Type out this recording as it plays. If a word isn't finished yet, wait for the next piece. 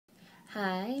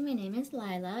Hi, my name is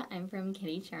Lila. I'm from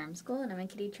Kitty Charm School, and I'm a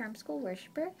Kitty Charm School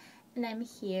worshiper. And I'm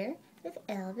here with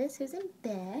Elvis, who's in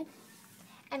bed,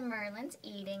 and Merlin's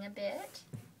eating a bit.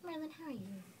 Merlin, how are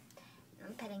you?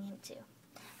 I'm petting him too.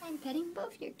 I'm petting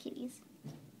both your kitties.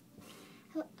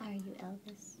 How are you,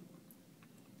 Elvis?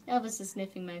 Elvis is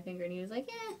sniffing my finger, and he was like,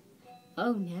 eh.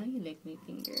 Oh, now you lick my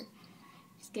finger.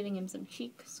 Just giving him some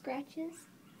cheek scratches.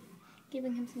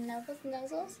 Giving him some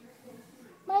nuzzles.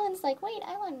 Merlin's like, wait,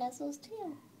 I want nuzzles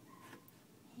too.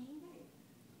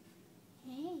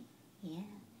 Hey. Yeah.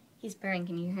 He's purring.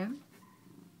 Can you hear him?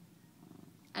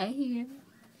 I hear him.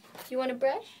 Do you want a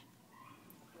brush?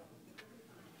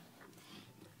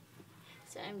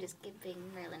 So I'm just giving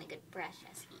Merlin a good brush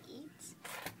as he eats.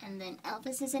 And then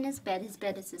Elvis is in his bed. His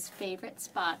bed is his favorite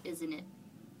spot, isn't it?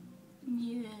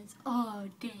 Yes. Oh,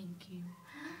 thank you.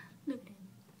 Look at him.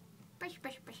 Brush,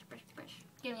 brush, brush, brush, brush.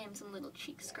 Giving him some little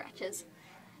cheek scratches.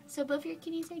 So both your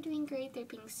kitties are doing great. They're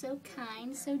being so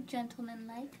kind, so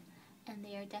gentlemanlike, and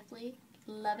they are definitely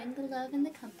loving the love and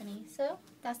the company. So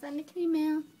that's the end of Kitty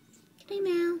Mail. Kitty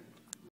Mail.